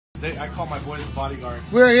I call my boys the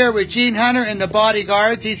Bodyguards. We're here with Gene Hunter and the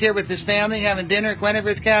Bodyguards. He's here with his family having dinner at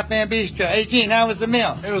Guinevere's Cafe and Bistro. Hey, Gene, how was the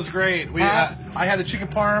meal? It was great. I had the chicken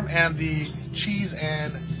parm and the cheese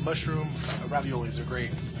and mushroom raviolis. They're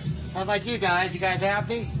great. How about you guys? You guys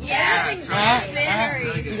happy? Yes.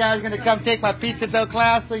 Very. You guys gonna come take my pizza dough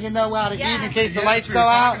class so you know how to eat in case the lights we go were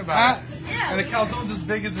out? talking about it. Yeah. And the calzone's as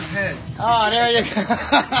big as his head. Oh, there you go.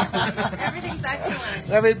 Everything's excellent.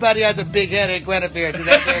 Everybody has a big head at Guinevere, so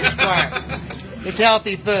that's very smart. It's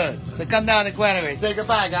healthy food. So come down to Guinevere. Say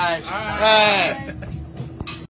goodbye, guys. All right. Bye.